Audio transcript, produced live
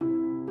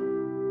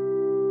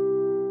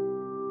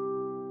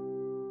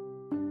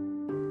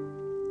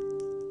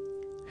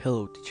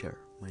Hello, teacher.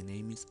 My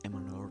name is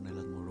Emmanuel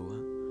Ornelas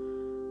Morua.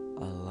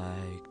 I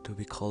like to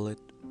be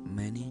called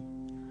Manny,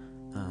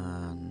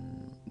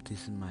 and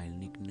this is my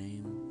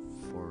nickname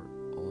for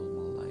all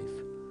my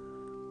life.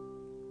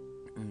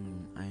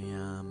 I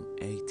am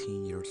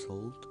 18 years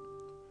old.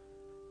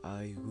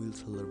 I will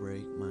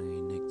celebrate my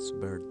next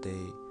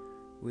birthday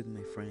with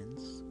my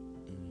friends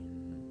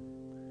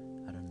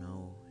I don't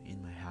know,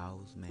 in my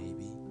house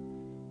maybe,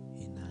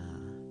 in a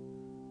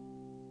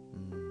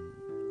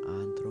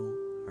antro,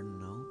 I don't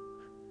know,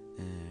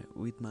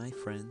 with my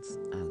friends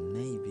and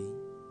maybe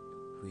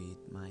with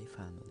my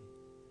family.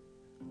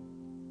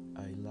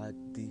 I like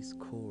this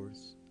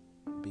course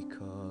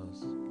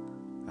because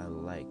I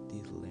like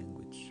this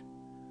language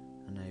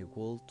and I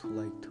would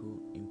like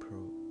to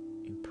improve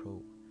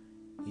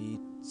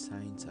it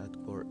since I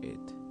work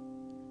it.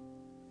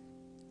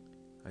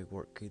 I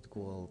work it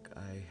well,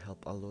 I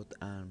help a lot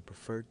and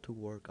prefer to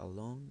work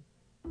alone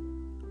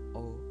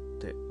or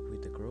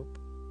with the group,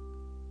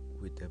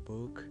 with the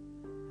book,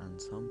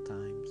 and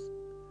sometimes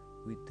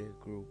with the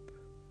group.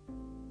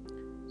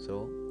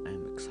 So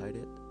I'm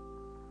excited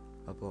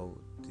about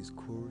this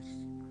course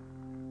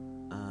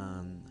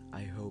and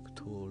I hope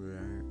to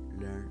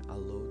learn a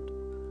lot.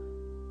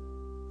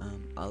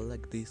 I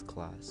like this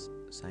class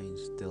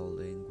since the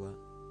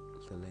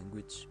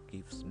language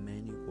gives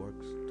many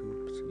works